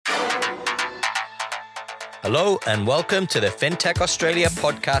Hello and welcome to the FinTech Australia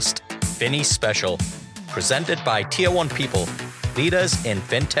podcast, Finnies Special, presented by Tier 1 People, leaders in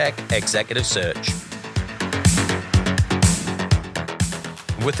FinTech executive search.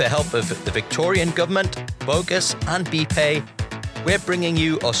 With the help of the Victorian Government, Vocus and BPay, we're bringing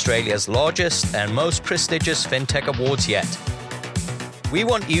you Australia's largest and most prestigious FinTech awards yet. We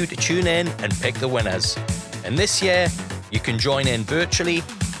want you to tune in and pick the winners. And this year, you can join in virtually,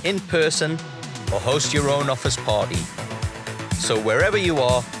 in person, or host your own office party. So wherever you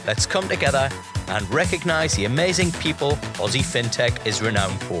are, let's come together and recognise the amazing people Aussie FinTech is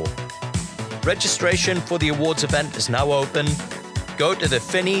renowned for. Registration for the awards event is now open. Go to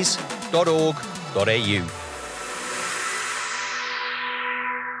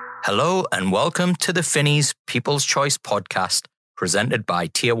thefinnies.org.au. Hello and welcome to the Finnies People's Choice podcast, presented by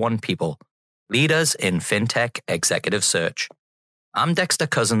Tier 1 People, leaders in FinTech executive search. I'm Dexter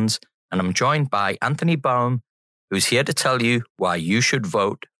Cousins, and I'm joined by Anthony Baum, who's here to tell you why you should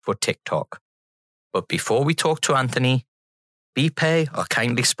vote for TikTok. But before we talk to Anthony, BPay are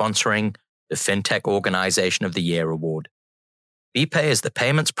kindly sponsoring the FinTech Organisation of the Year award. BPay is the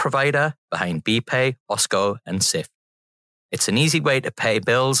payments provider behind BPay, Osco, and Sift. It's an easy way to pay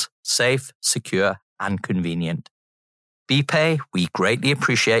bills, safe, secure, and convenient. BPay, we greatly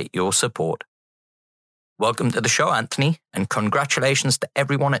appreciate your support. Welcome to the show, Anthony, and congratulations to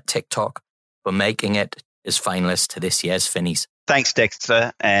everyone at TikTok for making it as finalists to this year's Finnies. Thanks,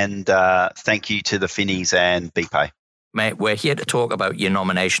 Dexter, and thank you to the Finnies and BPay. Mate, we're here to talk about your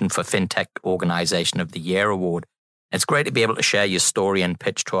nomination for FinTech Organisation of the Year award. It's great to be able to share your story and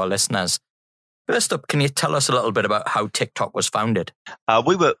pitch to our listeners. First up, can you tell us a little bit about how TikTok was founded?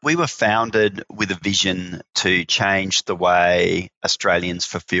 We were founded with a vision to change the way Australians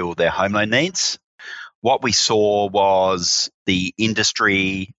fulfil their home loan needs. What we saw was the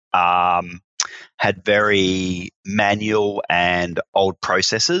industry had very manual and old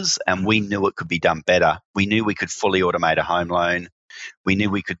processes, and we knew it could be done better. We knew we could fully automate a home loan. We knew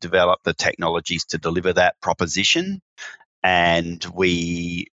we could develop the technologies to deliver that proposition, and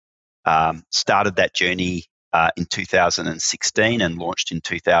we started that journey in 2016 and launched in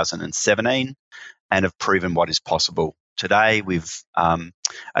 2017 and have proven what is possible. Today, we've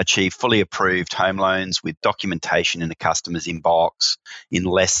achieved fully approved home loans with documentation in the customer's inbox in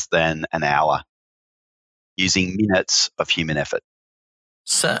less than an hour, using minutes of human effort.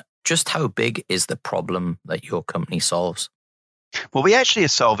 So, just how big is the problem that your company solves? Well, we actually are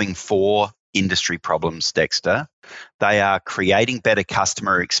solving 4 industry problems, Dexter. They are creating better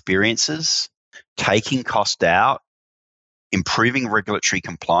customer experiences, taking cost out, improving regulatory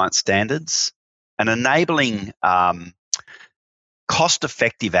compliance standards, and enabling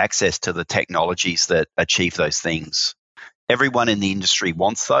cost-effective access to the technologies that achieve those things. Everyone in the industry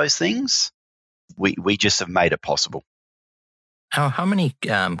wants those things. We just have made it possible. How many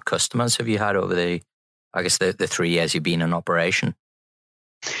customers have you had over the 3 years you've been in operation?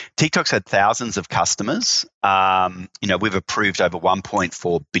 TikTok's had thousands of customers. We've approved over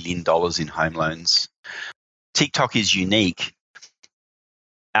 $1.4 billion in home loans. TikTok is unique.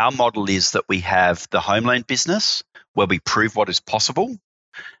 Our model is that we have the home loan business where we prove what is possible.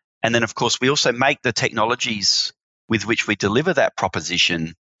 And then, of course, we also make the technologies with which we deliver that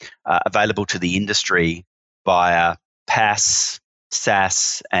proposition available to the industry via PaaS,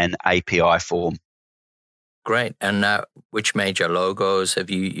 SaaS, and API form. Great. And which major logos have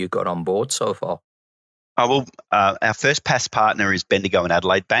you got on board so far? Our first PaaS partner is Bendigo and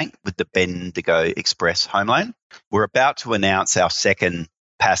Adelaide Bank with the Bendigo Express Home Loan. We're about to announce our second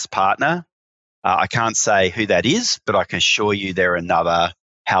PaaS partner. I can't say who that is, but I can assure you they're another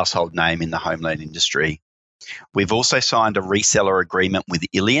household name in the home loan industry. We've also signed a reseller agreement with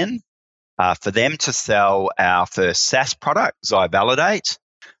Illion for them to sell our first SaaS product, XiValidate,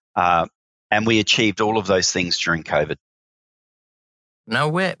 and we achieved all of those things during COVID. Now,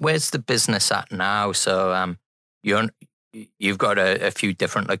 where's the business at now? So you've got a few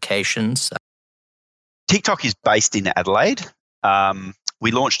different locations. TikTok is based in Adelaide. We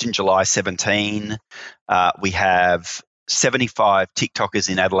launched in July 17. We have 75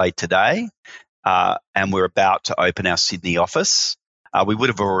 TikTokers in Adelaide today, and we're about to open our Sydney office. We would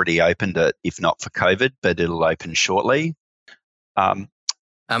have already opened it if not for COVID, but it'll open shortly. And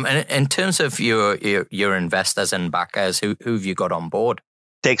in terms of your investors and backers, who have you got on board?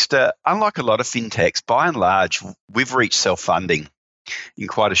 Dexter, unlike a lot of fintechs, by and large, we've reached self-funding in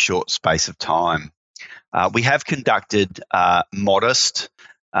quite a short space of time. We have conducted modest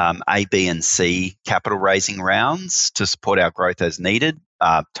A, B, and C capital raising rounds to support our growth as needed,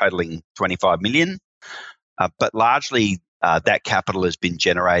 totaling $25 million. But largely, that capital has been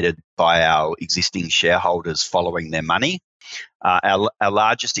generated by our existing shareholders following their money. Our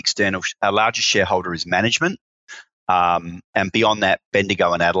largest shareholder is management. And beyond that,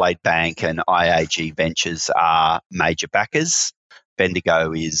 Bendigo and Adelaide Bank and IAG Ventures are major backers.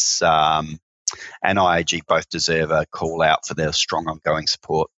 Bendigo and IAG both deserve a call out for their strong ongoing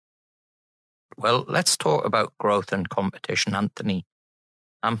support. Well, let's talk about growth and competition, Anthony.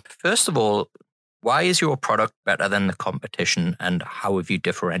 First of all, why is your product better than the competition, and how have you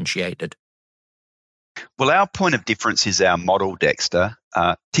differentiated? Well, our point of difference is our model, Dexter.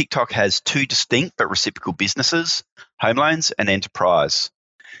 TikTok has two distinct but reciprocal businesses, home loans and enterprise.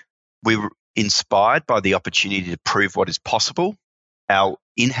 We were inspired by the opportunity to prove what is possible. Our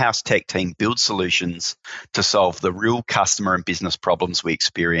in-house tech team builds solutions to solve the real customer and business problems we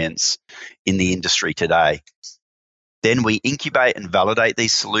experience in the industry today. Then we incubate and validate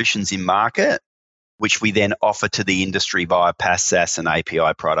these solutions in market, which we then offer to the industry via PaaS, SaaS and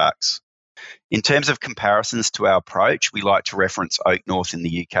API products. In terms of comparisons to our approach, we like to reference Oak North in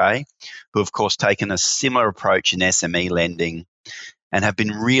the UK, who have, of course, taken a similar approach in SME lending and have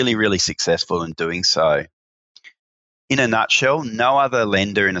been really, really successful in doing so. In a nutshell, no other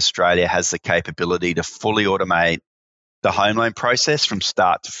lender in Australia has the capability to fully automate the home loan process from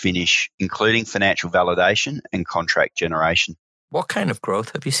start to finish, including financial validation and contract generation. What kind of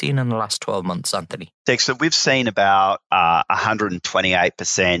growth have you seen in the last 12 months, Anthony? Dexter, we've seen about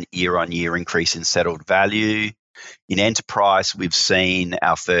 128% year-on-year increase in settled value. In enterprise, we've seen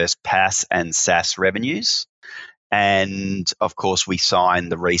our first PaaS and SaaS revenues. And, of course, we signed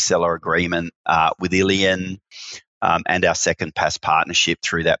the reseller agreement with Illion and our second PaaS partnership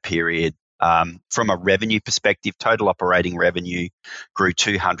through that period. From a revenue perspective, total operating revenue grew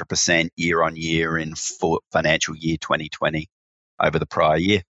 200% year-on-year in financial year 2020 over the prior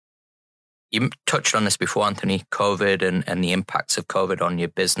year. You touched on this before, Anthony, COVID and the impacts of COVID on your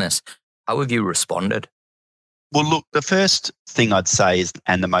business. How have you responded? Well, look, the first thing I'd say is,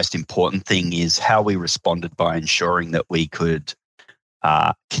 and the most important thing, is how we responded by ensuring that we could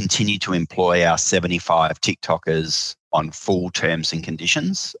continue to employ our 75 TikTokers on full terms and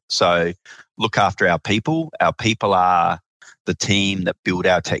conditions. So look after our people. Our people are the team that build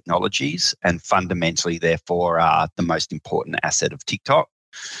our technologies and fundamentally, therefore, are the most important asset of TikTok.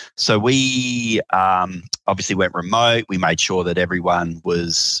 So we obviously went remote. We made sure that everyone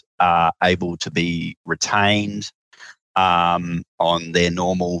was able to be retained on their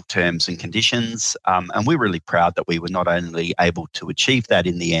normal terms and conditions. And we're really proud that we were not only able to achieve that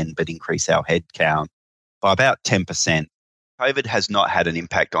in the end, but increase our headcount by about 10%. COVID has not had an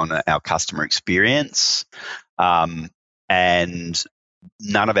impact on our customer experience. And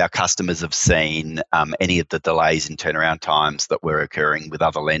none of our customers have seen any of the delays in turnaround times that were occurring with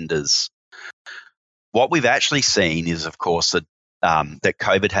other lenders. What we've actually seen is, of course, that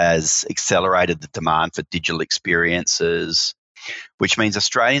COVID has accelerated the demand for digital experiences, which means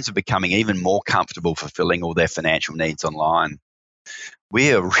Australians are becoming even more comfortable fulfilling all their financial needs online.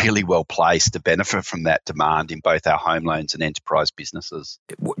 We are really well placed to benefit from that demand in both our home loans and enterprise businesses.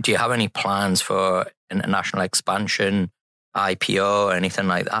 Do you have any plans for international expansion, IPO, anything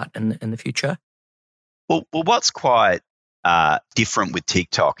like that in the future? Well, what's quite different with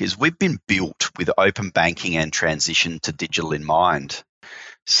TikTok is we've been built with open banking and transition to digital in mind.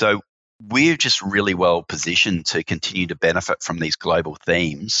 So we're just really well positioned to continue to benefit from these global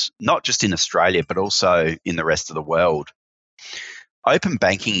themes, not just in Australia, but also in the rest of the world. Open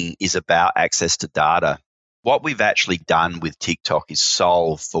banking is about access to data. What we've actually done with TikTok is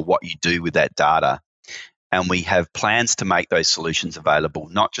solve for what you do with that data. And we have plans to make those solutions available,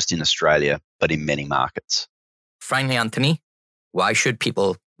 not just in Australia, but in many markets. Finally, Anthony, why should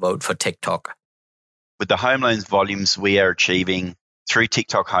people vote for TikTok? With the home loans volumes we are achieving through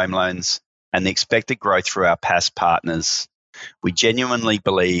TikTok Home Loans and the expected growth through our PaaS partners, we genuinely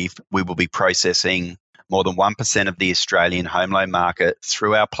believe we will be processing more than 1% of the Australian home loan market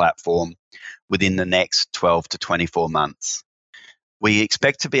through our platform within the next 12 to 24 months. We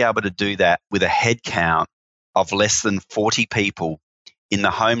expect to be able to do that with a headcount of less than 40 people in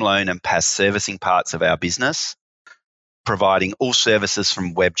the home loan and PaaS servicing parts of our business, providing all services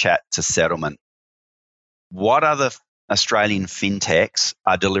from web chat to settlement. What other Australian fintechs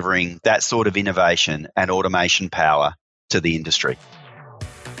are delivering that sort of innovation and automation power to the industry?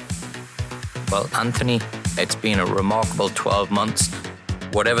 Well, Anthony, it's been a remarkable 12 months.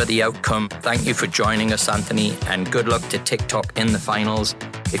 Whatever the outcome, thank you for joining us, Anthony, and good luck to TikTok in the finals.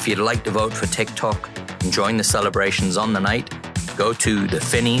 If you'd like to vote for TikTok and join the celebrations on the night, go to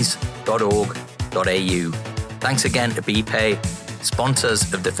thefinnies.org.au. Thanks again to BPay,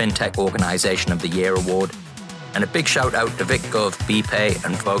 sponsors of the FinTech Organisation of the Year Award. And a big shout out to VicGov, BPay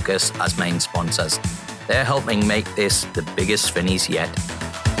and Focus as main sponsors. They're helping make this the biggest Finnies yet.